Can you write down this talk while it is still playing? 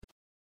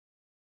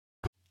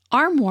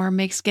Armoire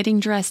makes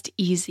getting dressed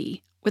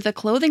easy. With a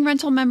clothing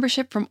rental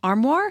membership from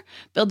Armoire,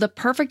 build the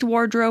perfect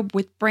wardrobe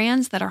with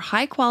brands that are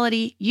high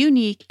quality,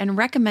 unique, and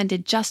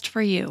recommended just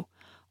for you.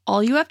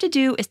 All you have to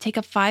do is take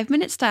a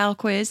 5-minute style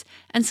quiz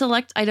and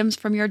select items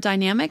from your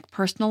dynamic,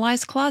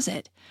 personalized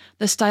closet.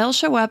 The styles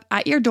show up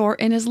at your door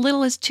in as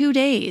little as 2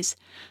 days.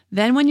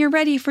 Then when you're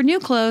ready for new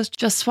clothes,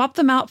 just swap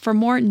them out for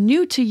more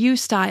new-to-you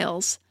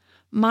styles.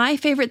 My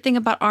favorite thing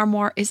about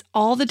Armoire is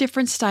all the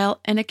different style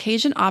and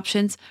occasion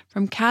options,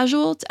 from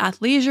casual to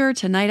athleisure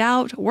to night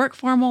out, work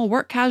formal,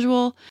 work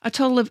casual, a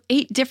total of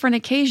 8 different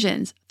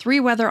occasions, 3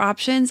 weather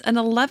options, and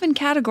 11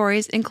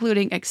 categories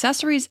including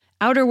accessories,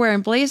 outerwear,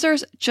 and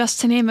blazers, just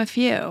to name a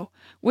few.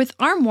 With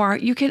Armoire,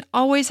 you can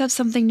always have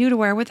something new to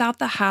wear without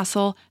the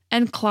hassle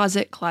and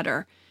closet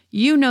clutter.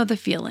 You know the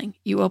feeling.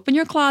 You open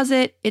your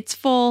closet, it's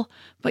full,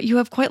 but you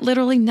have quite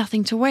literally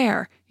nothing to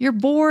wear. You're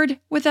bored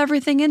with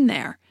everything in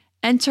there.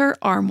 Enter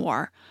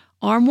Armoire.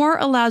 Armoire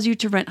allows you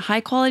to rent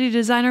high-quality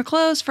designer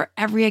clothes for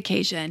every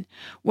occasion.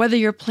 Whether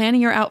you're planning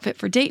your outfit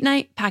for date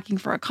night, packing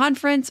for a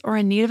conference, or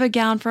in need of a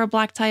gown for a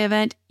black tie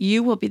event,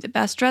 you will be the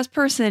best-dressed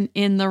person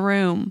in the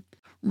room.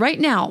 Right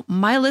now,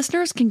 my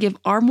listeners can give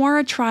Armoire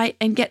a try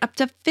and get up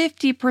to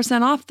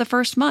 50% off the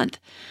first month.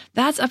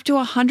 That's up to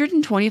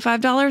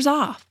 $125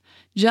 off.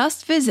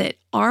 Just visit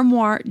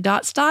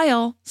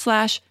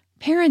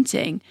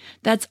armoire.style/parenting.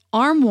 That's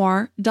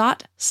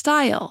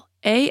armoire.style.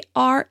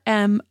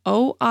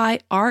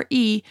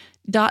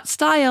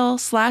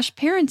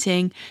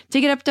 ARMOIRE.style/parenting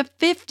to get up to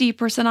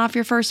 50% off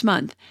your first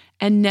month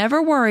and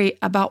never worry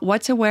about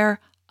what to wear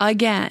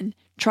again.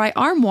 Try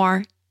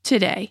Armoire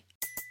today.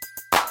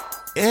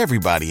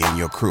 Everybody in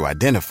your crew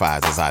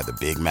identifies as either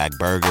Big Mac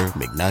Burger,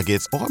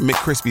 McNuggets, or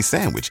McCrispy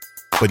Sandwich,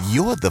 but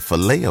you're the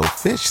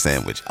Filet-O-Fish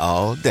Sandwich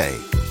all day.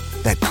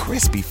 That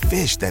crispy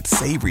fish, that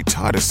savory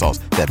tartar sauce,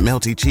 that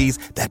melty cheese,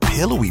 that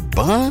pillowy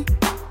bun.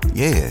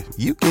 Yeah,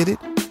 you get it.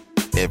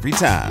 Every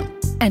time.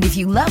 And if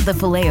you love the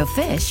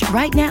Filet-O-Fish,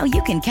 right now you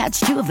can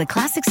catch 2 of the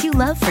classics you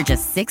love for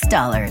just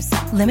 $6.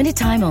 Limited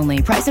time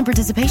only. Price and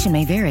participation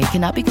may vary.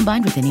 Cannot be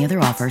combined with any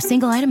other offer.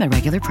 Single item at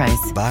regular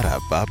price.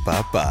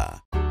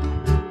 Ba-da-ba-ba-ba.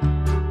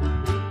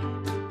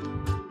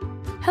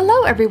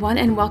 Hello, everyone,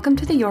 and welcome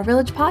to the Your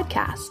Village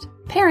podcast,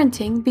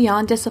 Parenting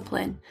Beyond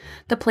Discipline,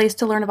 the place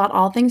to learn about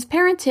all things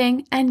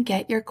parenting and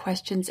get your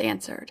questions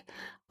answered.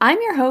 I'm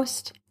your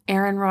host,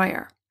 Erin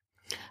Royer.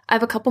 I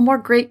have a couple more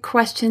great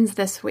questions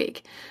this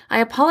week. I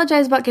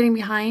apologize about getting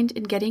behind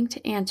in getting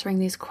to answering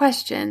these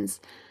questions.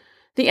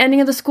 The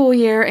ending of the school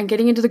year and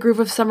getting into the groove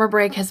of summer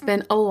break has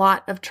been a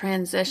lot of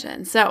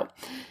transition. So,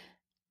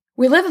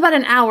 we live about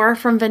an hour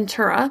from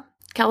Ventura,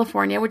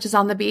 California, which is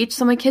on the beach,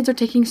 so my kids are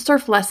taking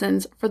surf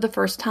lessons for the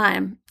first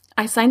time.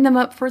 I signed them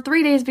up for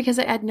 3 days because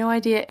I had no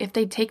idea if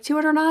they'd take to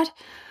it or not.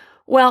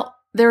 Well,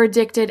 they're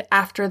addicted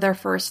after their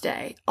first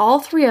day. All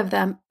 3 of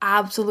them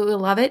absolutely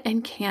love it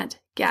and can't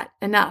get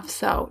enough.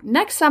 So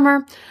next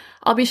summer,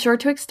 I'll be sure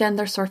to extend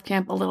their surf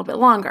camp a little bit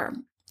longer.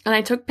 And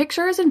I took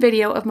pictures and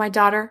video of my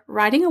daughter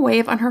riding a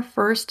wave on her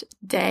first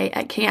day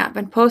at camp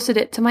and posted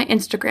it to my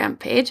Instagram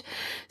page.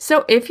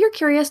 So if you're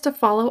curious to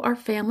follow our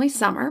family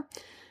summer,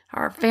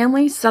 our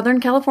family Southern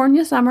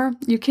California summer,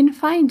 you can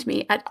find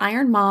me at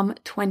Iron Mom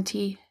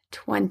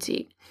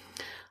 2020.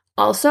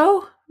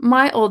 Also,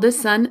 my oldest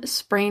son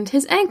sprained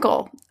his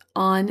ankle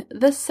on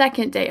the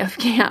second day of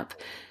camp.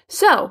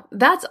 So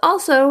that's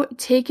also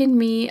taken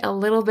me a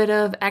little bit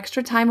of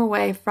extra time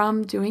away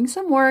from doing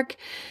some work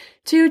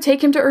to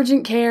take him to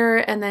urgent care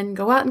and then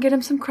go out and get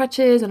him some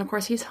crutches. And of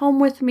course, he's home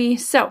with me.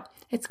 So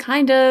it's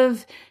kind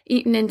of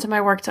eaten into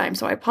my work time.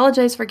 So I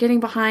apologize for getting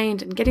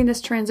behind and getting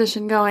this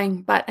transition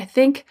going. But I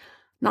think,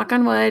 knock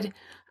on wood,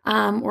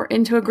 we're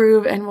into a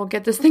groove and we'll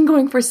get this thing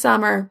going for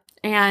summer.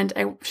 And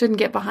I shouldn't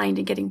get behind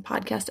in getting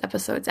podcast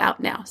episodes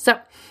out now. So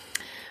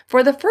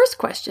for the first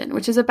question,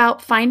 which is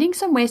about finding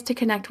some ways to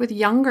connect with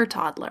younger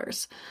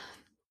toddlers,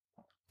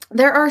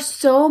 there are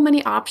so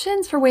many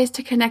options for ways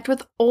to connect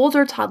with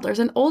older toddlers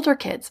and older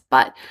kids,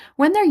 but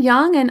when they're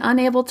young and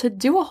unable to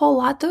do a whole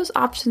lot, those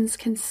options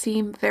can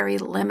seem very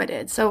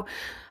limited. So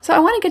I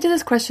want to get to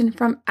this question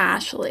from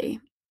Ashley.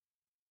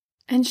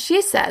 And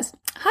she says,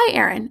 "Hi,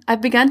 Erin.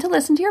 I've begun to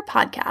listen to your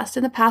podcast.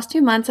 In the past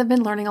 2 months, I've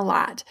been learning a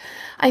lot.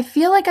 I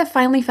feel like I've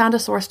finally found a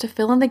source to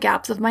fill in the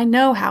gaps of my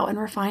know-how and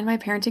refine my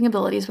parenting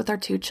abilities with our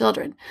 2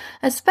 children,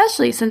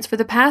 especially since for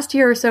the past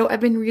year or so,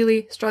 I've been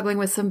really struggling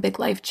with some big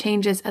life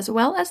changes, as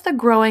well as the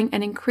growing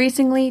and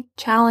increasingly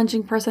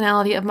challenging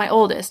personality of my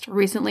oldest,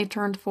 recently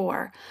turned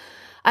 4.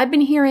 I've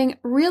been hearing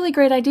really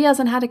great ideas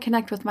on how to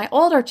connect with my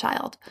older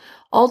child,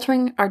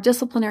 altering our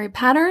disciplinary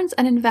patterns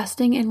and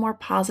investing in more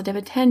positive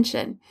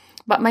attention.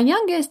 But my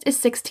youngest is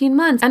 16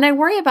 months, and I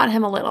worry about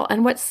him a little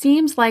and what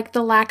seems like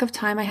the lack of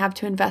time I have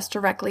to invest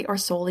directly or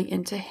solely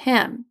into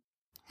him.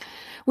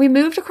 We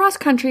moved across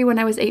country when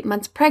I was 8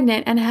 months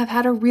pregnant and have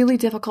had a really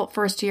difficult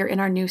first year in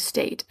our new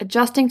state,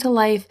 adjusting to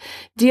life,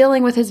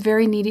 dealing with his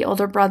very needy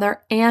older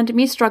brother, and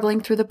me struggling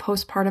through the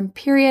postpartum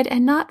period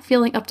and not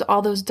feeling up to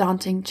all those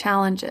daunting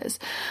challenges.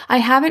 I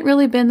haven't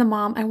really been the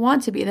mom I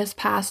want to be this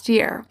past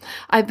year.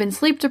 I've been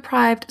sleep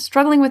deprived,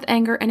 struggling with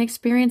anger, and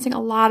experiencing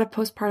a lot of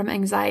postpartum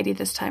anxiety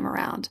this time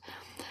around.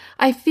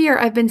 I fear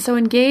I've been so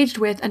engaged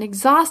with and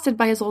exhausted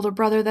by his older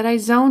brother that I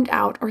zoned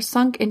out or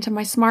sunk into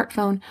my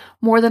smartphone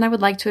more than I would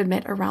like to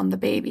admit around the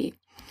baby.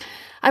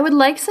 I would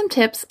like some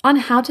tips on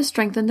how to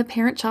strengthen the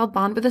parent-child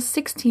bond with a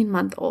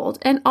 16-month-old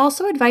and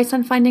also advice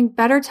on finding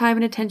better time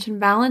and attention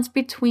balance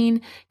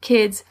between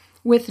kids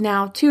with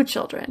now 2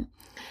 children.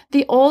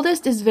 The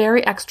oldest is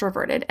very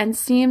extroverted and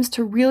seems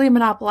to really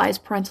monopolize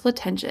parental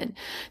attention,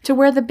 to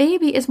where the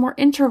baby is more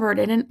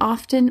introverted and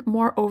often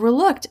more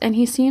overlooked, and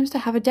he seems to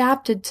have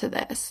adapted to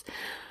this.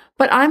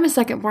 But I'm a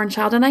second-born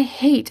child, and I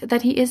hate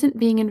that he isn't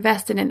being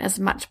invested in as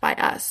much by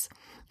us.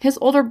 His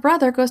older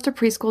brother goes to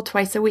preschool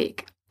twice a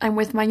week. I'm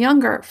with my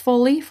younger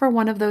fully for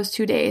one of those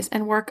 2 days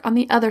and work on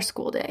the other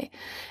school day.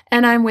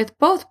 And I'm with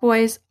both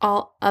boys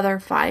all other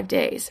 5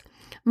 days.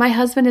 My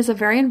husband is a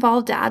very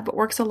involved dad, but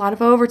works a lot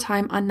of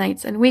overtime on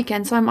nights and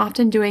weekends, so I'm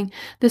often doing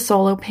the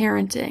solo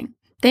parenting.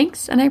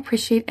 Thanks, and I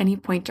appreciate any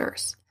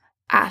pointers.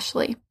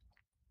 Ashley.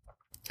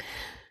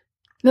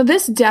 Now,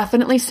 this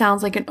definitely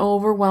sounds like an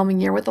overwhelming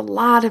year with a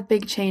lot of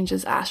big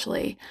changes,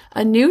 Ashley.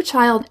 A new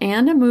child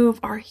and a move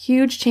are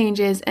huge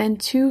changes and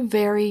 2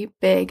 very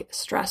big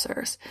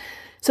stressors.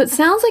 So it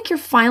sounds like you're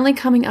finally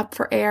coming up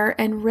for air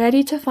and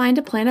ready to find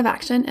a plan of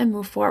action and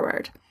move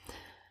forward.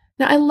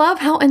 Now, I love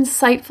how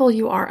insightful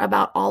you are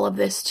about all of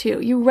this,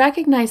 too. You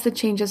recognize the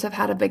changes have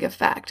had a big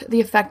effect,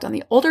 the effect on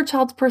the older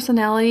child's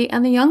personality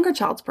and the younger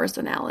child's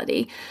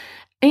personality,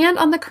 and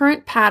on the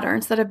current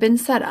patterns that have been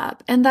set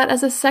up, and that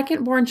as a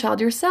second-born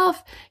child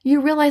yourself, you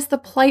realize the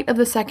plight of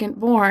the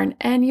second-born,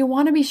 and you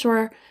want to be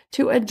sure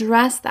to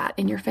address that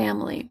in your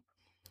family.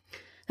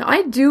 Now,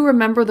 I do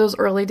remember those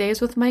early days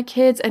with my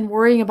kids and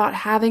worrying about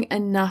having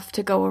enough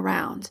to go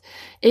around.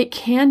 It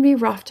can be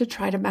rough to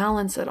try to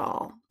balance it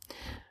all.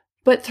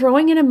 But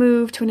throwing in a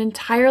move to an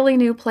entirely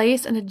new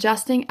place and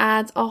adjusting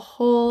adds a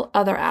whole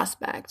other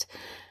aspect.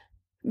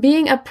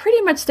 Being a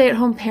pretty much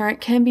stay-at-home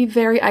parent can be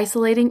very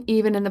isolating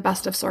even in the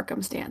best of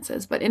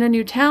circumstances. But in a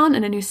new town,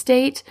 in a new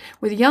state,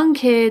 with young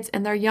kids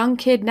and their young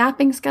kid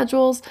napping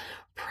schedules,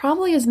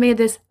 probably has made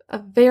this a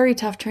very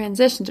tough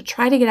transition to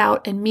try to get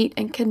out and meet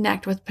and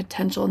connect with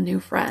potential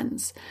new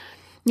friends.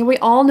 Now, we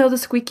all know the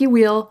squeaky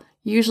wheel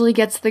usually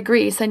gets the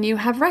grease, and you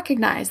have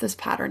recognized this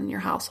pattern in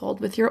your household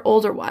with your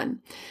older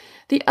one.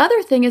 The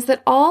other thing is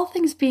that all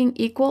things being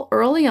equal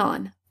early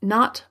on,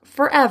 not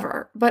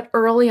forever, but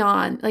early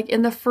on, like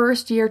in the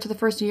first year to the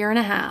first year and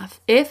a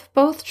half, if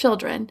both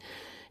children,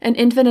 an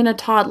infant and a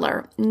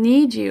toddler,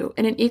 need you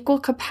in an equal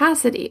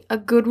capacity, a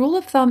good rule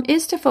of thumb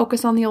is to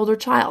focus on the older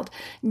child.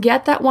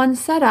 Get that one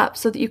set up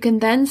so that you can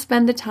then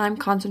spend the time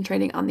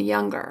concentrating on the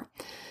younger.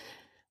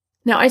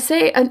 Now, I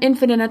say an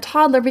infant and a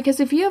toddler because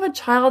if you have a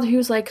child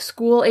who's like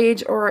school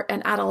age or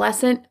an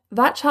adolescent,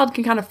 that child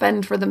can kind of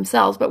fend for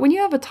themselves. But when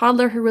you have a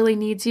toddler who really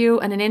needs you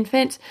and an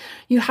infant,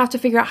 you have to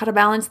figure out how to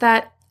balance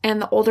that.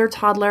 And the older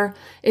toddler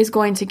is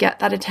going to get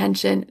that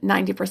attention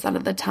 90%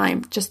 of the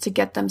time just to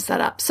get them set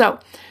up. So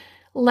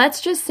let's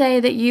just say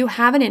that you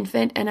have an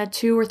infant and a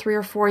 2 or 3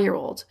 or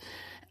 4-year-old,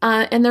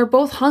 and they're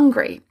both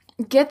hungry.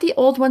 Get the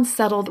old one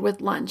settled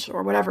with lunch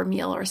or whatever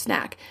meal or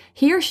snack.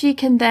 He or she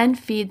can then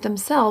feed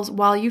themselves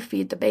while you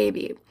feed the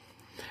baby.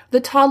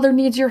 The toddler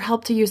needs your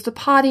help to use the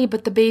potty,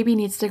 but the baby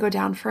needs to go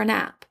down for a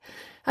nap.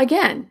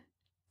 Again,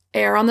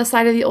 err on the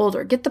side of the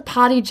older. Get the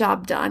potty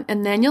job done,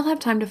 and then you'll have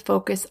time to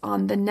focus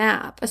on the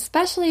nap,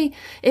 especially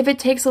if it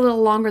takes a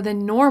little longer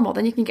than normal.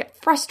 Then you can get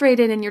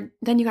frustrated, and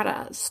then you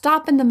got to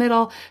stop in the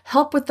middle,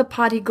 help with the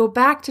potty, go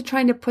back to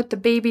trying to put the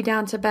baby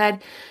down to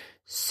bed.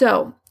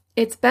 So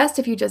it's best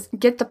if you just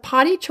get the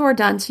potty chore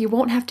done so you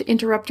won't have to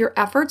interrupt your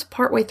efforts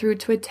partway through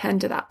to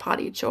attend to that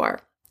potty chore.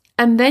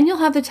 And then you'll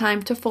have the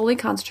time to fully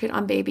concentrate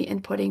on baby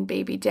and putting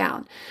baby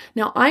down.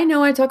 Now, I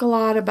know I talk a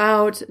lot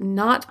about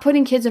not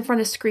putting kids in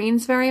front of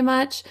screens very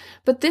much,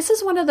 but this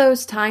is one of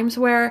those times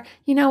where,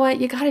 you know what,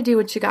 you got to do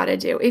what you got to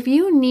do. If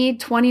you need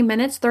 20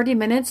 minutes, 30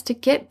 minutes to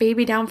get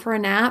baby down for a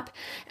nap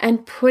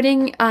and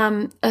putting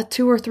a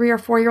 2 or 3 or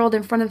 4-year-old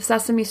in front of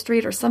Sesame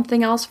Street or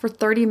something else for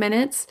 30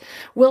 minutes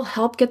will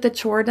help get the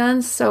chore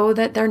done so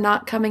that they're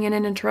not coming in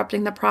and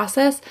interrupting the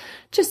process,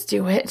 just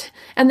do it.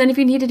 And then if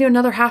you need to do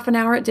another half an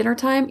hour at dinner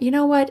time, you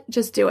know what?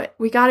 Just do it.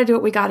 We got to do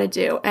what we got to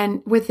do,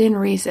 and within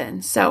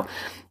reason. So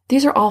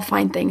these are all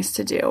fine things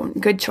to do,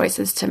 good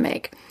choices to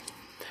make.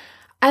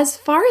 As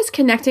far as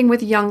connecting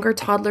with younger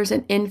toddlers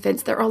and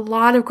infants, there are a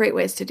lot of great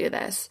ways to do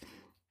this.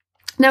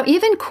 Now,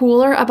 even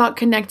cooler about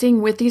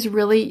connecting with these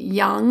really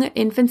young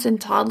infants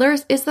and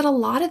toddlers is that a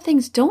lot of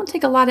things don't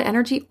take a lot of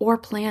energy or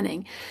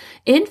planning.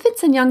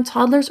 Infants and young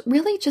toddlers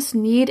really just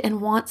need and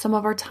want some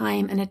of our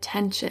time and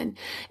attention.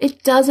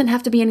 It doesn't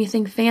have to be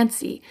anything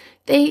fancy.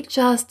 They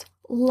just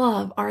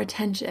love our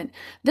attention.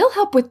 They'll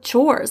help with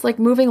chores like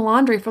moving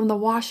laundry from the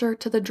washer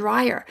to the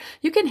dryer.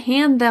 You can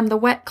hand them the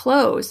wet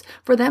clothes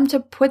for them to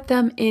put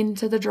them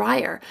into the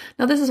dryer.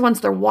 Now, this is once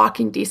they're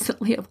walking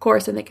decently, of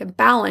course, and they can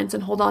balance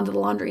and hold on to the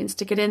laundry and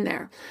stick it in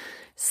there.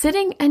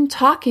 Sitting and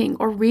talking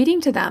or reading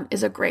to them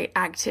is a great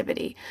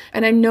activity.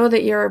 And I know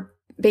that your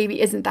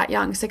baby isn't that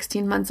young,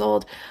 16 months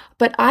old,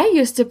 but I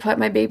used to put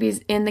my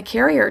babies in the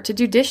carrier to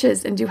do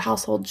dishes and do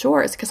household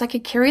chores because I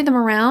could carry them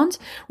around.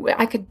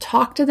 I could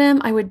talk to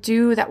them. I would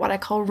do that, what I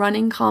call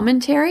running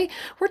commentary.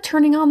 We're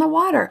turning on the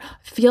water.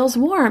 Feels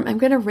warm. I'm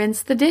going to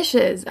rinse the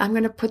dishes. I'm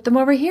going to put them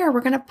over here.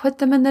 We're going to put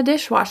them in the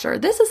dishwasher.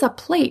 This is a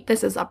plate.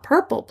 This is a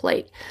purple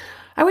plate.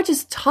 I would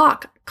just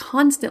talk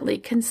constantly,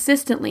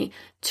 consistently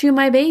to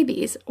my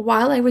babies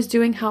while I was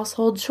doing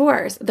household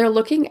chores. They're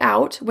looking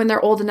out when they're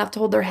old enough to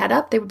hold their head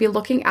up. They would be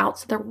looking out.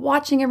 So they're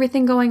watching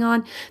everything going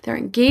on. They're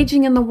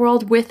engaging in the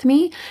world with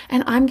me,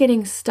 and I'm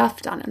getting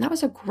stuff done. And that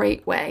was a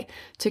great way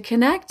to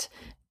connect,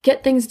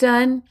 get things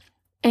done,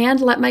 and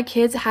let my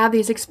kids have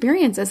these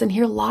experiences and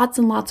hear lots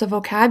and lots of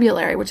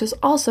vocabulary, which is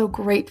also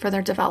great for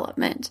their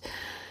development.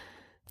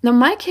 Now,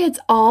 my kids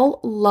all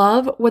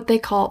love what they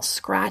call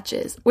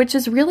scratches, which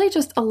is really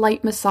just a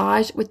light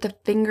massage with the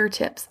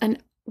fingertips.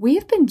 And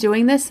we've been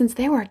doing this since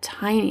they were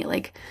tiny,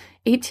 like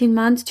 18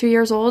 months, 2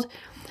 years old.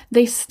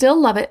 They still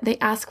love it. They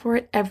ask for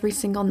it every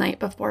single night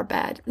before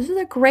bed. This is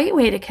a great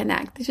way to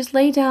connect. They just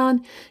lay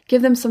down,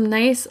 give them some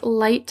nice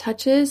light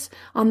touches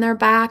on their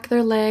back,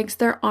 their legs,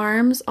 their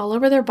arms, all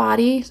over their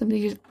body.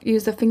 Somebody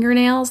use the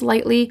fingernails,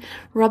 lightly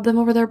rub them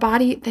over their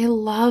body. They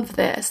love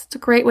this. It's a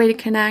great way to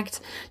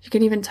connect. You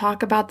can even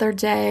talk about their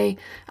day,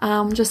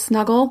 just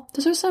snuggle.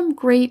 Those are some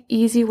great,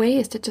 easy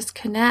ways to just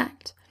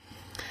connect.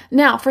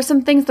 Now, for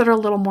some things that are a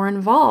little more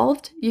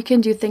involved, you can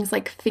do things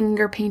like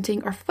finger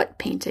painting or foot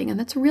painting, and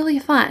that's really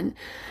fun.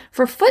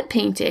 For foot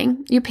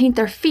painting, you paint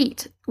their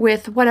feet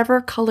with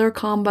whatever color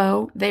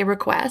combo they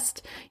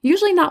request,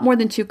 usually not more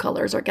than 2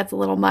 colors or it gets a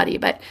little muddy,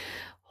 but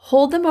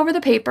hold them over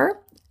the paper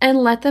and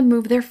let them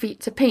move their feet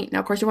to paint. Now,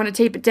 of course, you want to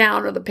tape it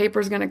down or the paper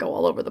is going to go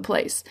all over the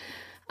place.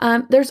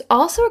 There's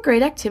also a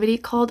great activity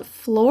called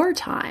floor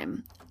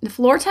time. The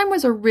floor time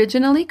was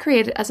originally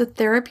created as a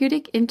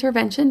therapeutic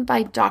intervention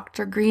by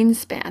Dr.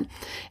 Greenspan.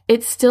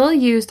 It's still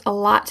used a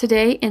lot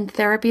today in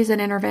therapies and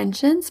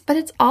interventions, but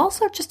it's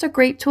also just a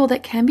great tool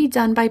that can be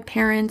done by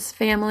parents,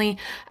 family,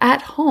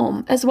 at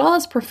home, as well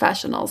as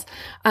professionals,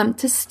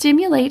 to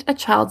stimulate a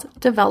child's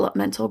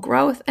developmental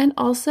growth and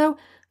also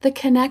the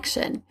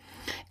connection.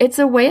 It's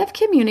a way of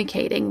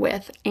communicating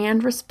with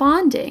and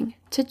responding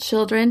to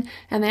children,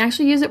 and they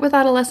actually use it with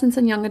adolescents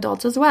and young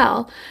adults as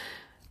well.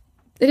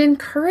 It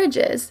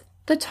encourages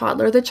the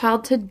toddler, the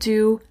child, to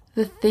do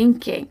the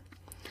thinking.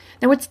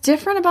 Now, what's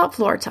different about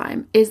floor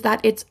time is that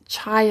it's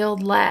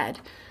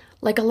child-led.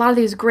 Like a lot of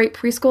these great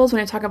preschools,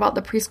 when I talk about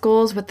the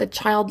preschools with the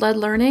child-led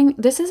learning,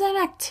 this is an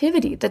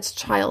activity that's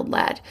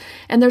child-led.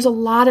 And there's a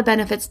lot of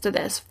benefits to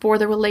this for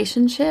the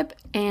relationship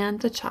and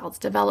the child's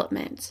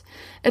development.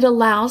 It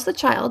allows the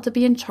child to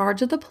be in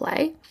charge of the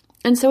play,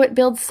 and so it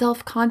builds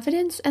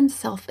self-confidence and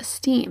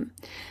self-esteem.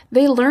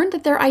 They learn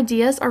that their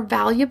ideas are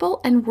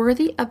valuable and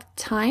worthy of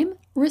time,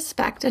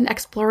 respect, and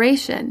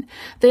exploration.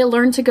 They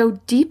learn to go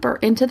deeper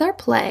into their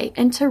play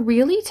and to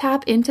really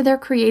tap into their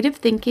creative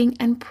thinking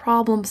and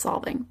problem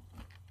solving.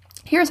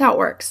 Here's how it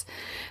works.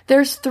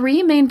 There's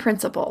 3 main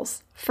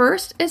principles.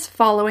 First is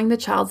following the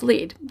child's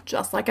lead.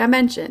 Just like I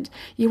mentioned,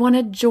 you want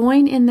to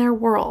join in their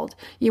world.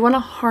 You want to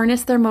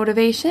harness their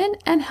motivation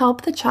and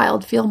help the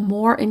child feel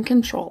more in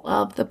control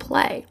of the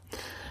play.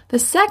 The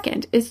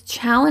second is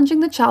challenging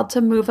the child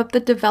to move up the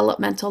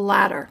developmental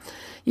ladder.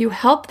 You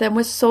help them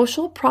with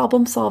social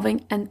problem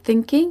solving and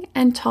thinking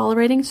and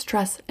tolerating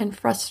stress and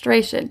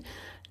frustration.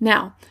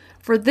 Now,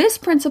 for this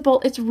principle,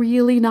 it's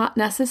really not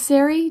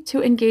necessary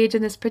to engage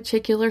in this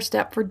particular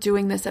step for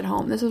doing this at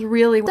home. This is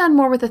really done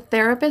more with a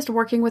therapist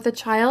working with a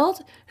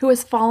child who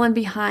has fallen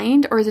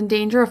behind or is in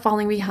danger of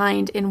falling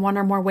behind in one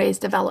or more ways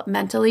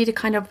developmentally to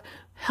kind of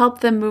help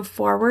them move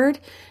forward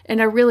in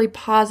a really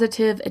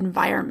positive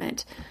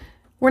environment.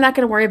 We're not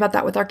going to worry about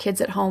that with our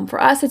kids at home. For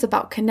us, it's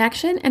about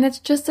connection, and it's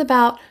just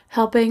about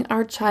helping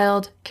our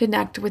child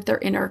connect with their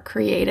inner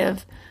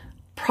creative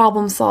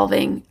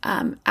problem-solving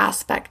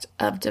aspect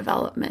of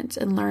development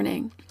and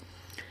learning.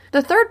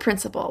 The third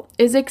principle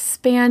is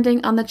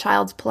expanding on the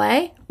child's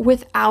play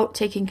without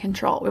taking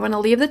control. We want to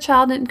leave the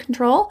child in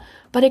control,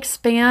 but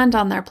expand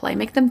on their play,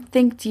 make them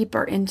think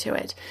deeper into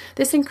it.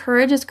 This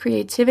encourages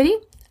creativity,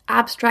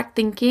 abstract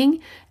thinking,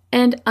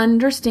 and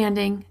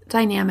understanding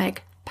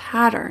dynamic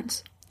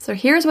patterns. So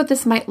here's what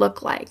this might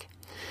look like.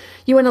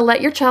 You want to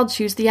let your child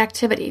choose the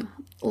activity.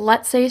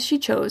 Let's say she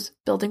chose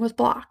building with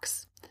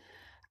blocks.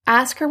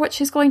 Ask her what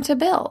she's going to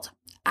build.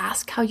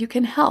 Ask how you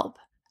can help.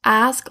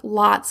 Ask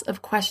lots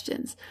of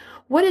questions.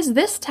 What is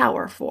this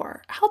tower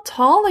for? How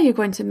tall are you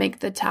going to make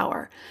the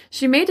tower?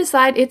 She may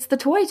decide it's the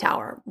toy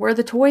tower, where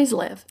the toys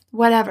live,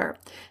 whatever.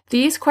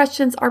 These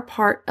questions are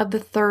part of the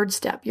third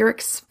step. You're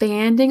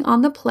expanding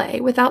on the play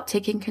without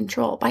taking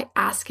control by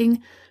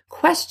asking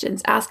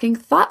questions, asking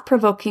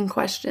thought-provoking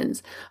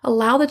questions.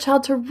 Allow the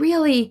child to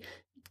really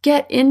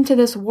get into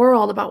this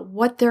world about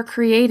what they're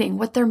creating,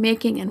 what they're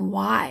making, and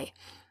why.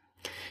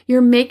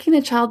 You're making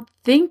the child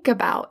think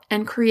about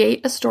and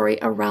create a story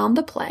around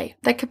the play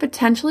that could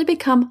potentially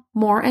become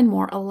more and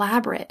more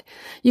elaborate.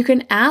 You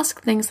can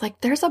ask things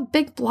like, there's a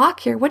big block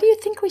here. What do you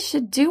think we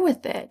should do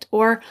with it?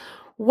 Or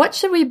what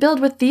should we build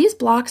with these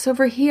blocks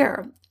over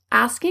here?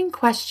 Asking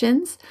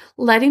questions,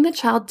 letting the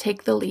child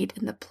take the lead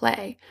in the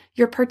play.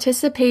 You're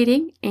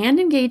participating and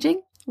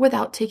engaging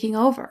without taking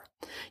over.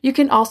 You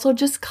can also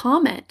just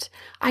comment.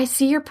 I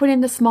see you're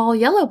putting the small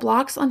yellow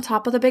blocks on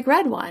top of the big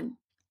red one.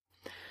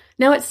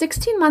 Now, at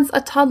 16 months,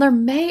 a toddler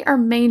may or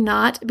may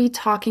not be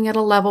talking at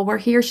a level where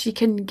he or she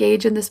can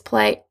engage in this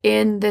play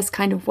in this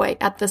kind of way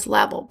at this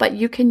level, but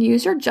you can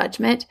use your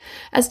judgment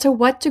as to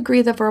what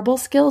degree the verbal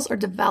skills are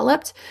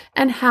developed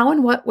and how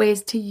and what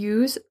ways to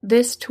use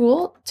this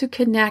tool to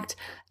connect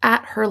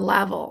at her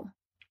level.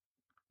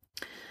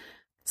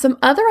 Some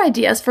other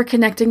ideas for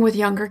connecting with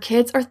younger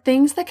kids are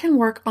things that can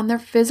work on their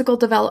physical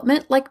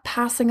development, like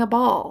passing a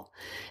ball.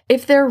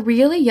 If they're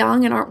really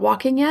young and aren't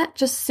walking yet,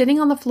 just sitting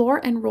on the floor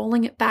and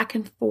rolling it back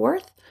and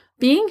forth,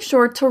 being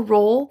sure to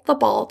roll the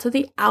ball to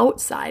the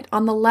outside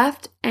on the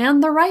left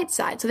and the right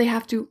side, so they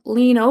have to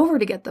lean over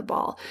to get the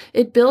ball.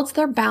 It builds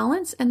their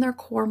balance and their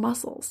core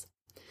muscles.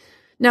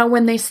 Now,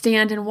 when they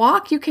stand and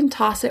walk, you can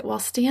toss it while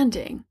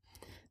standing.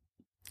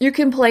 You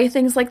can play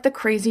things like the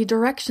crazy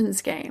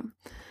directions game.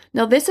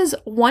 Now, this is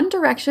one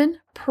direction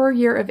per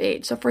year of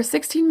age. So for a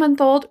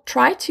 16-month-old,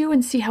 try 2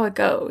 and see how it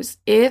goes.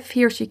 If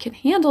he or she can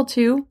handle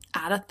 2,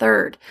 add a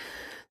third.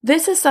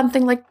 This is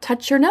something like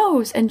touch your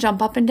nose and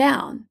jump up and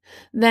down.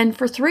 Then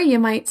for 3, you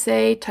might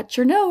say touch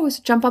your nose,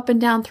 jump up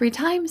and down 3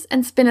 times,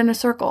 and spin in a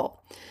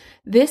circle.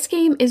 This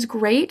game is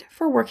great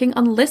for working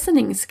on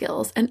listening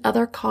skills and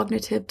other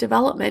cognitive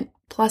development,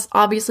 plus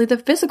obviously the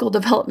physical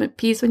development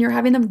piece when you're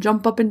having them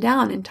jump up and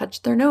down and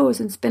touch their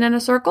nose and spin in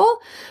a circle.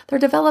 They're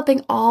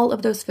developing all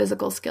of those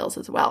physical skills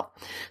as well.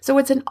 So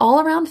it's an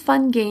all-around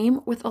fun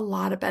game with a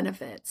lot of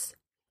benefits.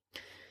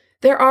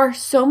 There are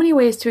so many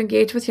ways to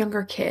engage with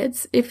younger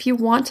kids. If you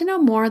want to know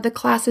more, the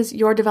classes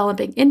Your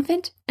Developing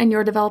Infant and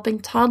Your Developing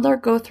Toddler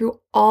go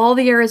through all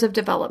the areas of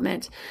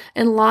development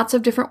and lots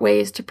of different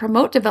ways to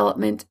promote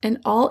development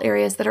in all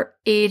areas that are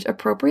age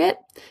appropriate,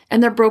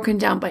 and they're broken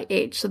down by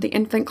age. So the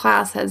infant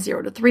class has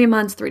 0 to 3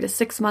 months, 3 to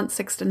 6 months,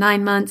 6 to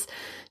 9 months.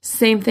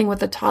 Same thing with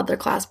the toddler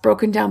class,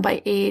 broken down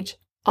by age,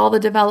 all the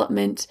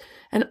development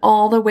and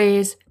all the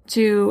ways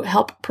to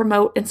help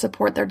promote and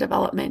support their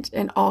development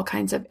in all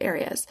kinds of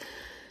areas.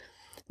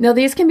 Now,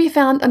 these can be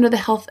found under the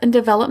Health and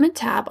Development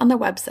tab on the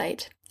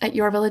website at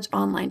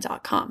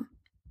yourvillageonline.com.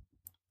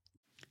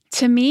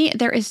 To me,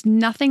 there is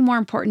nothing more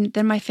important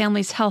than my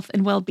family's health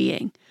and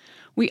well-being.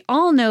 We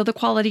all know the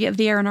quality of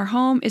the air in our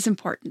home is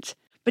important.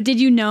 But did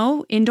you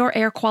know indoor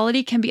air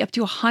quality can be up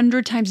to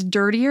 100 times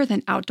dirtier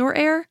than outdoor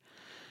air?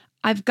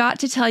 I've got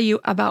to tell you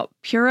about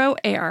Puro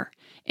Air.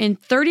 In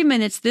 30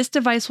 minutes, this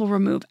device will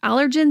remove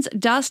allergens,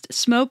 dust,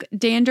 smoke,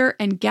 dander,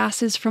 and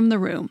gases from the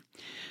room.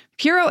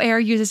 Puro Air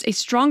uses a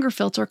stronger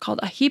filter called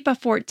a HEPA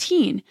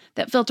 14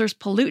 that filters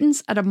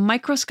pollutants at a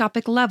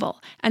microscopic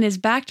level and is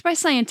backed by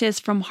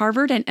scientists from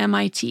Harvard and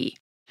MIT.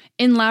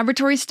 In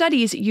laboratory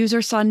studies,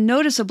 users saw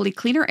noticeably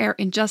cleaner air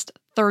in just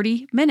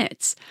 30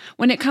 minutes.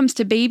 When it comes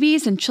to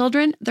babies and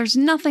children, there's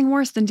nothing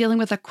worse than dealing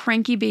with a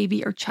cranky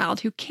baby or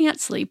child who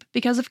can't sleep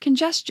because of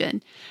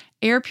congestion.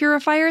 Air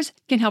purifiers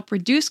can help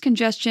reduce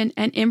congestion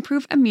and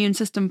improve immune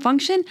system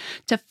function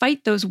to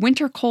fight those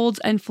winter colds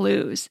and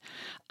flus.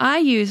 I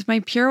use my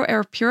Puro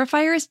Air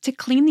purifiers to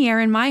clean the air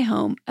in my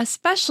home,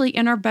 especially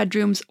in our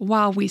bedrooms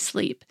while we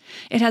sleep.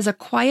 It has a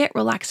quiet,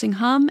 relaxing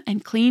hum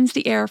and cleans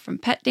the air from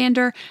pet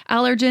dander,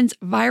 allergens,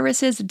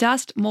 viruses,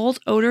 dust, mold,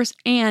 odors,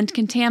 and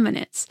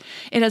contaminants.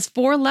 It has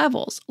 4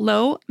 levels: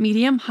 low,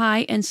 medium,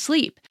 high, and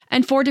sleep,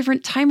 and 4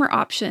 different timer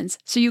options,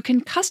 so you can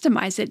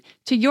customize it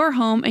to your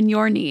home and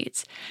your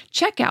needs.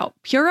 Check out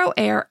Puro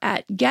Air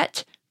at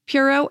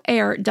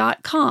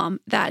getpuroair.com.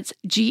 That's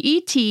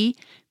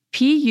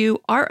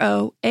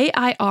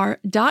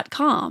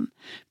GETPUROAIR.com.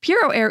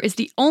 Puro Air is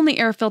the only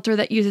air filter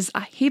that uses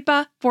a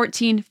HEPA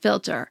 14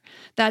 filter.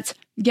 That's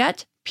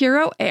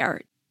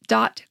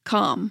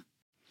getpuroair.com.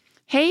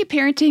 Hey,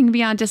 Parenting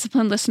Beyond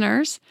Discipline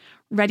listeners.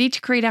 Ready to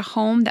create a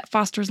home that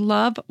fosters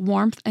love,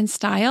 warmth, and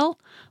style?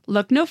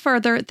 Look no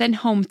further than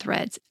Home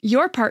Threads,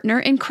 your partner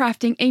in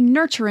crafting a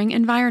nurturing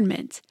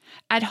environment.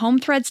 At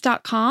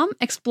homethreads.com,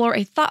 explore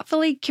a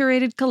thoughtfully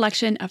curated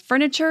collection of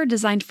furniture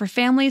designed for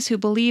families who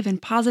believe in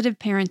positive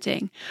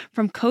parenting.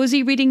 From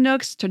cozy reading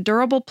nooks to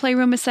durable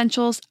playroom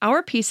essentials,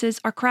 our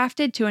pieces are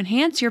crafted to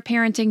enhance your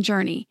parenting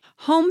journey.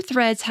 Home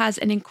Threads has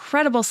an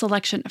incredible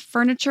selection of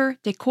furniture,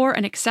 decor,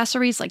 and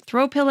accessories like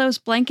throw pillows,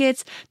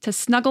 blankets, to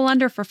snuggle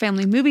under for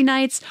family movie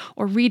nights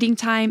or reading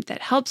time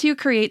that helps you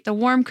create the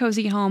warm,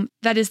 cozy home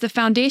that is the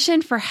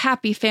foundation for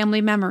happy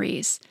family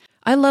memories.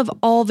 I love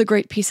all the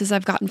great pieces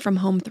I've gotten from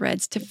Home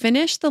Threads to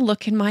finish the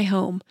look in my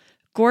home.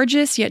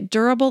 gorgeous yet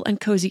durable and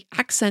cozy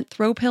accent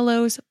throw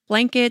pillows,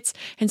 blankets,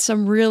 and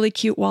some really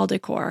cute wall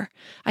decor.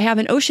 I have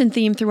an ocean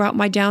theme throughout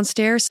my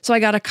downstairs, so I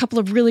got a couple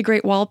of really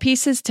great wall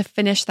pieces to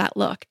finish that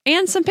look,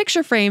 and some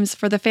picture frames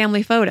for the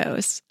family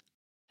photos.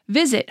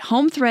 Visit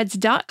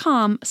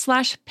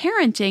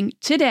homethreads.com/parenting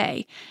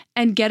today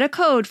and get a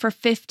code for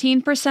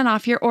 15%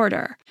 off your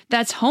order.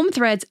 That's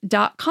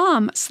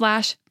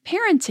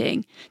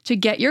homethreads.com/parenting to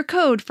get your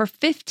code for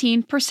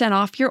 15%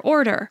 off your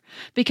order,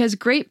 because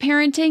great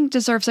parenting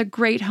deserves a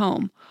great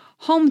home.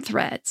 Home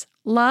Threads.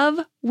 Love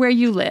where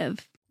you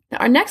live. Now,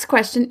 our next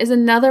question is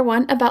another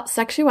one about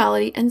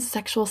sexuality and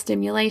sexual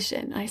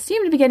stimulation. I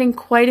seem to be getting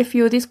quite a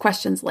few of these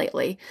questions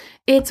lately.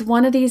 It's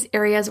one of these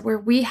areas where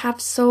we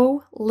have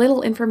so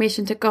little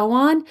information to go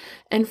on,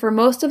 and for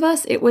most of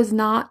us, it was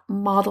not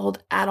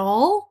modeled at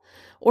all,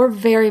 or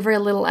very, very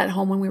little at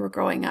home when we were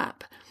growing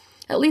up.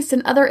 At least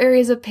in other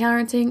areas of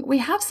parenting, we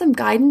have some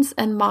guidance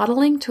and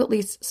modeling to at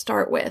least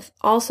start with.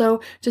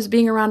 Also, just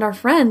being around our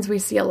friends, we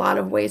see a lot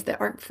of ways that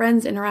our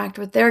friends interact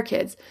with their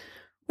kids.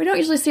 We don't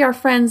usually see our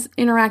friends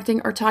interacting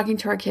or talking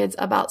to our kids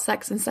about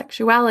sex and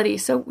sexuality.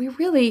 So where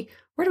do we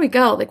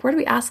go? Where do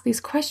we ask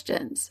these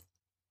questions?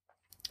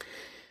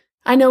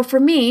 I know for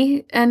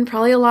me, and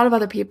probably a lot of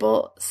other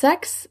people,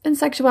 sex and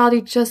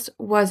sexuality just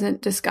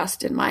wasn't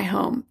discussed in my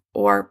home,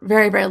 or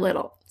very, very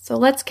little. So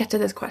let's get to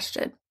this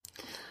question.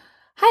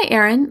 Hi,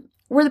 Erin.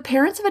 We're the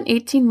parents of an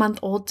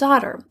 18-month-old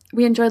daughter.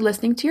 We enjoyed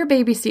listening to your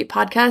Baby Seat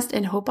podcast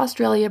and hope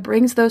Australia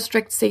brings those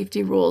strict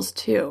safety rules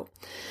too.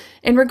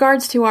 In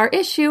regards to our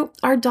issue,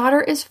 our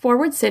daughter is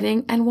forward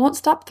sitting and won't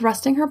stop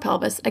thrusting her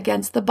pelvis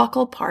against the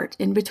buckle part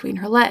in between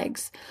her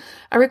legs.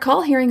 I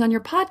recall hearing on your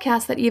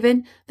podcast that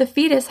even the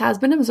fetus has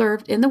been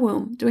observed in the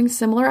womb doing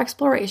similar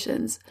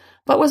explorations,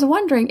 but was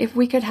wondering if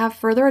we could have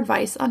further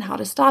advice on how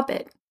to stop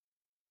it.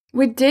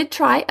 We did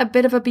try a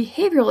bit of a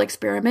behavioral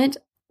experiment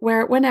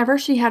where whenever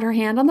she had her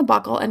hand on the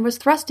buckle and was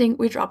thrusting,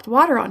 we dropped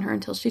water on her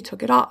until she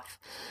took it off.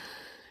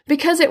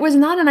 Because it was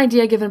not an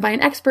idea given by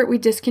an expert, we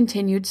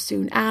discontinued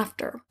soon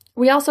after.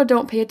 We also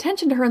don't pay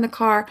attention to her in the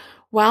car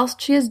whilst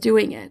she is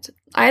doing it.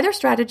 Either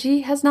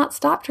strategy has not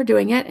stopped her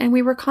doing it, and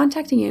we were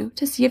contacting you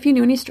to see if you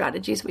knew any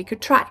strategies we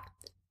could try.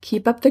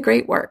 Keep up the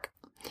great work.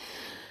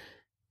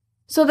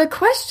 So the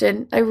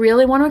question I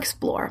really want to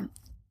explore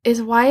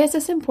is, why is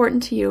this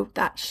important to you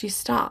that she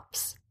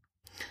stops?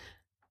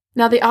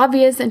 Now, the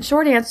obvious and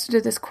short answer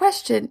to this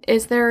question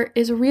is there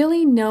is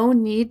really no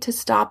need to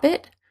stop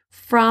it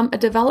from a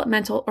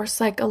developmental or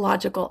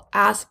psychological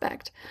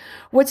aspect.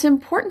 What's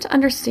important to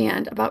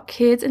understand about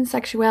kids and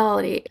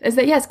sexuality is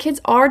that, yes,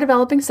 kids are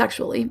developing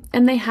sexually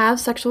and they have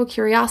sexual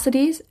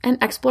curiosities and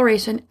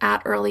exploration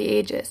at early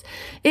ages.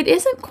 It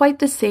isn't quite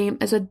the same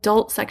as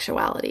adult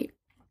sexuality.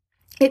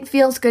 It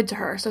feels good to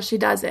her, so she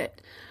does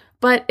it.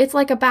 But it's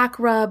like a back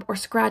rub or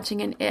scratching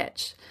an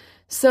itch.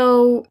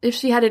 So if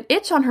she had an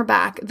itch on her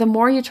back, the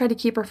more you try to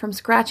keep her from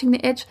scratching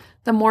the itch,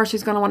 the more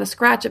she's going to want to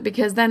scratch it,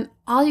 because then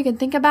all you can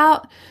think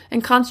about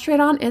and concentrate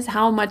on is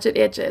how much it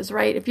itches,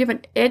 right? If you have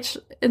an itch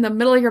in the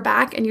middle of your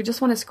back and you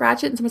just want to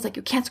scratch it and someone's like,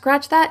 you can't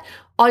scratch that,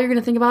 all you're going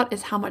to think about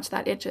is how much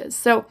that itches.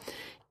 So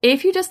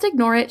if you just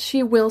ignore it,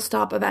 she will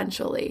stop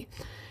eventually.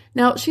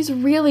 Now, she's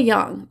really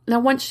young.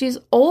 Now, once she's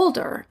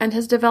older and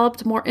has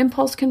developed more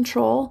impulse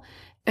control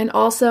and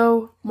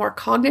also more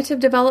cognitive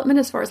development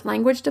as far as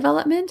language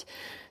development,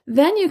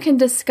 then you can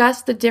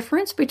discuss the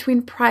difference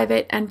between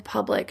private and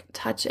public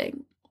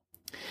touching.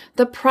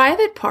 The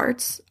private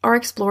parts are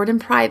explored in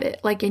private,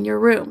 like in your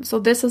room. So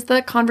this is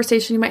the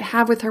conversation you might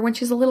have with her when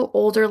she's a little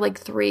older, like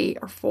 3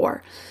 or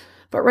 4.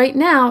 But right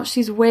now,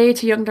 she's way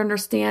too young to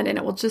understand, and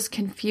it will just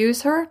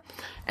confuse her.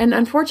 And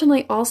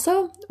unfortunately,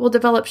 also will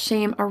develop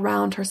shame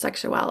around her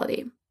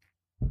sexuality.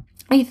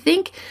 I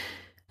think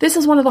this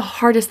is one of the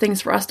hardest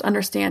things for us to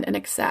understand and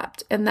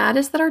accept, and that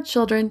is that our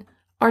children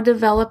are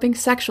developing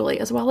sexually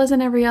as well as in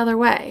every other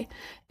way.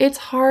 It's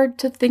hard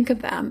to think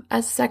of them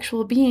as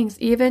sexual beings,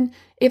 even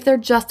if they're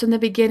just in the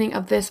beginning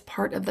of this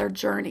part of their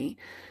journey,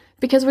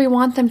 because we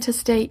want them to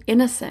stay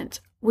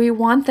innocent. We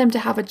want them to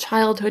have a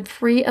childhood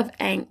free of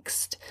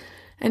angst.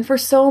 And for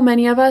so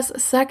many of us,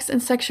 sex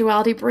and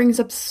sexuality brings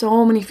up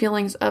so many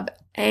feelings of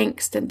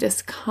angst and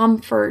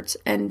discomfort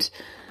and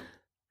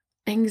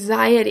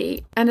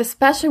anxiety. And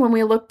especially when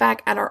we look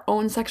back at our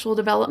own sexual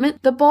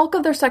development, the bulk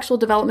of their sexual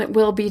development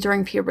will be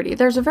during puberty.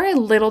 There's a very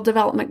little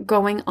development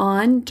going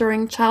on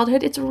during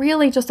childhood. It's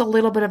really just a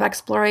little bit of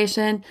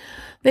exploration.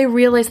 They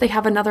realize they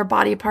have another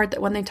body part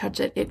that when they touch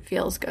it, it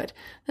feels good.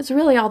 That's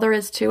really all there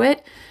is to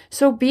it.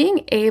 So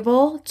being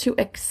able to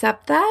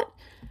accept that,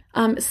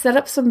 set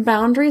up some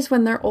boundaries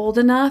when they're old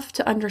enough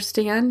to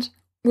understand,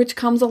 which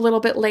comes a little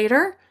bit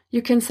later.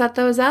 You can set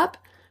those up.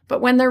 But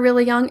when they're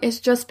really young,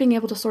 it's just being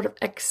able to sort of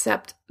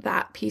accept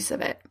that piece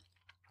of it.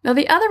 Now,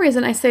 the other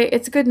reason I say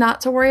it's good not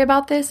to worry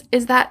about this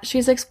is that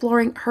she's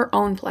exploring her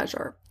own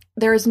pleasure.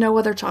 There is no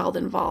other child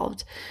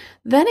involved.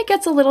 Then it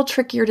gets a little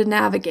trickier to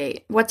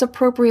navigate. What's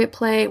appropriate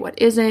play, what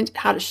isn't,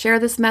 how to share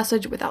this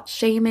message without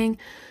shaming,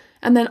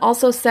 and then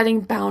also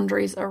setting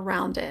boundaries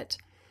around it.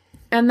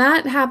 And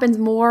that happens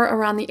more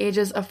around the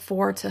ages of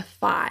 4 to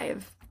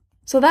 5.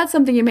 So that's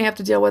something you may have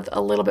to deal with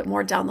a little bit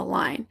more down the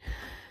line.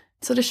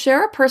 So to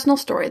share a personal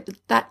story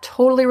that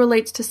totally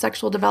relates to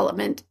sexual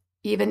development,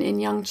 even in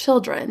young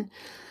children.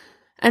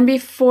 And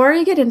before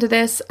I get into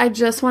this, I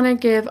just want to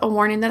give a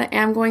warning that I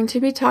am going to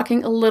be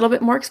talking a little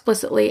bit more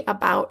explicitly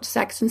about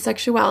sex and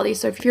sexuality.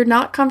 So if you're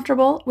not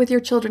comfortable with your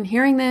children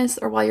hearing this,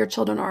 or while your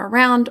children are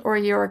around, or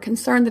you're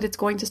concerned that it's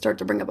going to start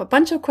to bring up a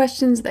bunch of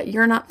questions that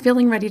you're not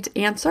feeling ready to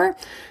answer,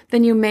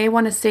 then you may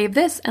want to save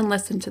this and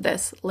listen to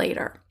this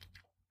later.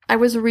 I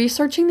was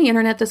researching the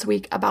internet this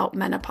week about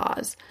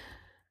menopause.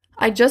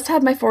 I just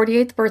had my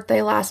 48th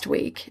birthday last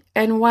week,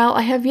 and while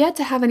I have yet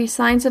to have any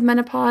signs of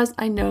menopause,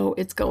 I know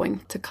it's going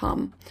to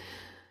come.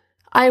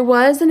 I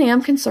was and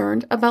am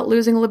concerned about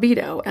losing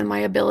libido and my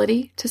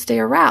ability to stay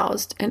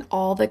aroused and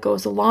all that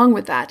goes along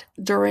with that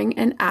during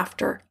and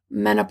after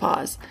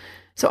menopause.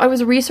 So I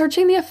was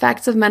researching the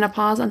effects of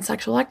menopause on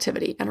sexual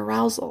activity and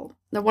arousal.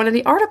 Now, one of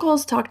the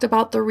articles talked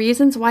about the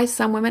reasons why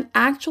some women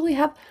actually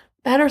have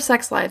better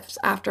sex lives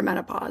after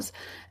menopause.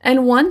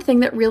 And one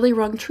thing that really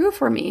rung true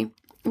for me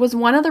was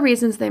one of the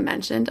reasons they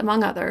mentioned,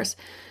 among others,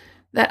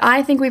 that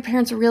I think we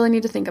parents really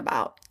need to think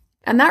about.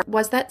 And that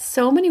was that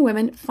so many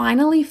women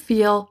finally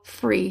feel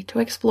free to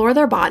explore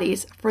their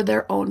bodies for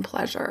their own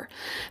pleasure.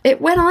 It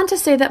went on to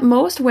say that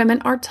most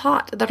women are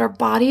taught that our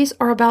bodies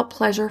are about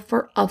pleasure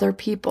for other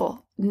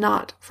people,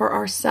 not for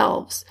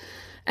ourselves.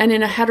 And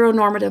in a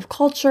heteronormative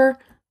culture,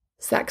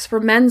 sex for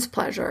men's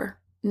pleasure,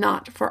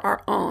 not for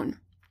our own.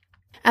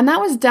 And that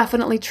was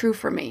definitely true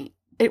for me.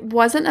 It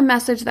wasn't a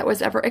message that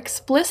was ever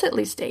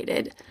explicitly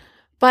stated,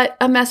 but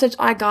a message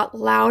I got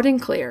loud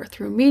and clear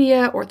through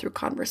media or through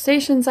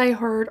conversations I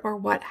heard or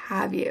what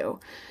have you.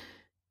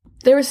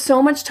 There was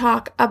so much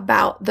talk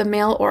about the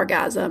male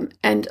orgasm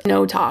and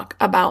no talk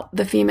about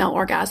the female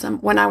orgasm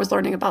when I was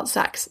learning about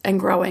sex and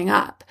growing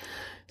up.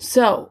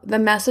 So the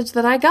message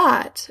that I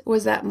got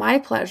was that my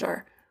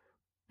pleasure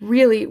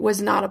really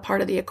was not a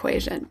part of the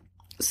equation.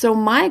 So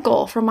my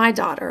goal for my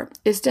daughter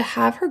is to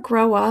have her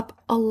grow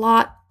up a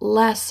lot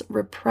less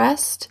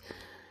repressed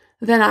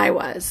than I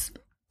was.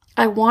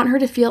 I want her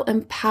to feel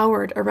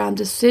empowered around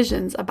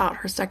decisions about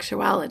her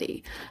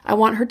sexuality. I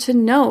want her to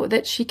know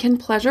that she can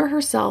pleasure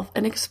herself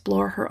and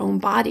explore her own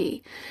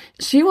body.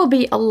 She will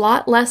be a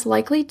lot less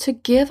likely to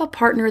give a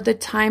partner the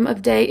time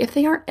of day if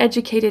they aren't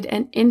educated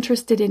and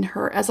interested in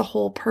her as a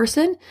whole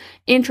person,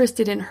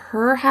 interested in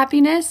her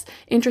happiness,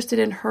 interested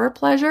in her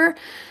pleasure.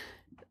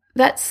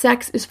 That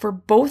sex is for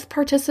both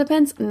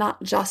participants,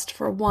 not just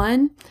for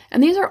one.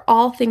 And these are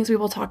all things we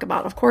will talk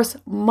about, of course,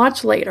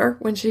 much later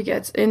when she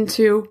gets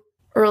into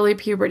early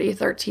puberty,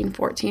 13,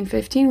 14,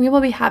 15. We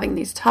will be having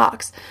these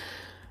talks.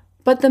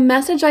 But the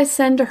message I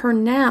send to her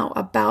now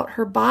about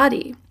her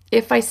body,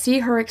 if I see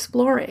her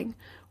exploring,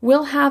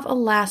 will have a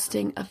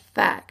lasting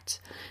effect.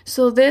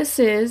 So this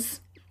is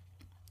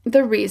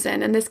the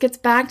reason, and this gets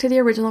back to the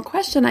original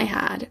question I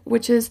had,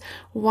 which is,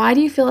 why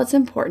do you feel it's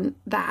important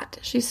that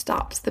she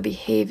stops the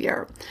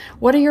behavior?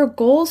 What are your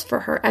goals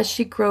for her as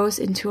she grows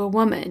into a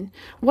woman?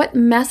 What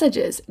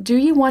messages do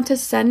you want to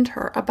send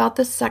her about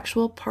the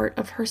sexual part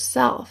of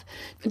herself?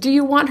 Do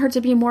you want her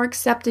to be more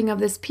accepting of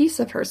this piece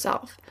of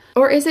herself?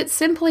 Or is it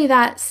simply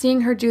that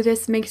seeing her do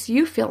this makes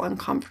you feel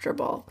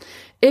uncomfortable?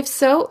 If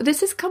so,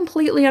 this is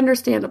completely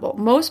understandable.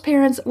 Most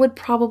parents would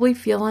probably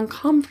feel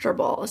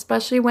uncomfortable,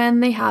 especially when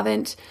they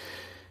haven't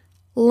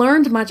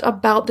learned much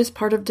about this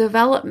part of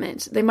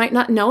development. They might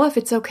not know if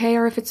it's okay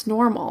or if it's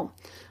normal.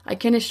 I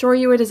can assure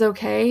you it is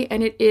okay,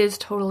 and it is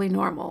totally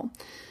normal.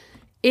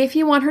 If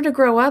you want her to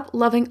grow up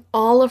loving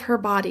all of her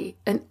body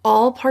and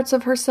all parts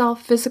of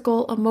herself,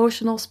 physical,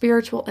 emotional,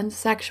 spiritual, and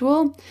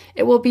sexual,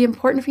 it will be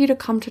important for you to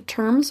come to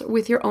terms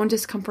with your own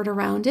discomfort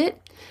around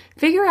it.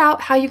 Figure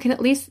out how you can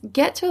at least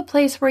get to a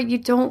place where you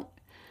don't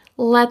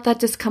let that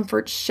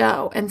discomfort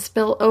show and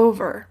spill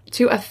over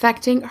to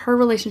affecting her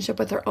relationship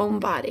with her own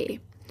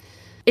body.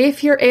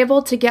 If you're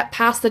able to get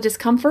past the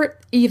discomfort,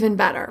 even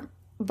better.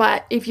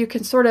 But if you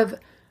can sort of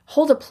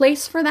hold a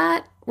place for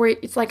that, where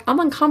it's like,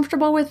 I'm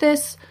uncomfortable with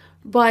this,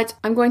 but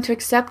I'm going to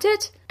accept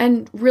it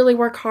and really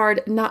work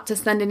hard not to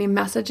send any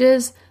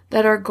messages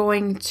that are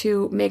going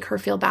to make her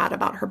feel bad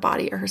about her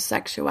body or her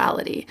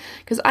sexuality.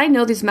 Because I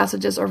know these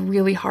messages are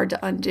really hard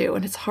to undo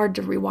and it's hard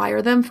to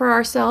rewire them for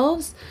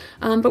ourselves,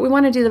 but we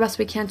want to do the best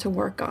we can to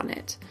work on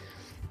it.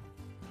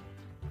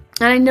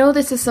 And I know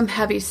this is some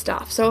heavy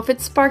stuff, so if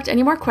it sparked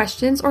any more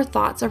questions or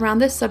thoughts around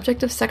this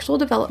subject of sexual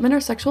development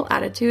or sexual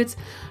attitudes,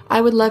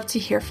 I would love to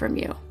hear from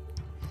you.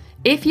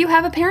 If you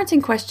have a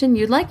parenting question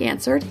you'd like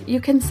answered, you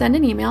can send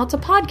an email to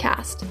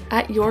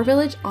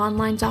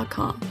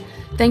podcast@yourvillageonline.com.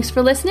 Thanks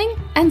for listening,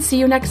 and see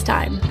you next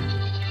time.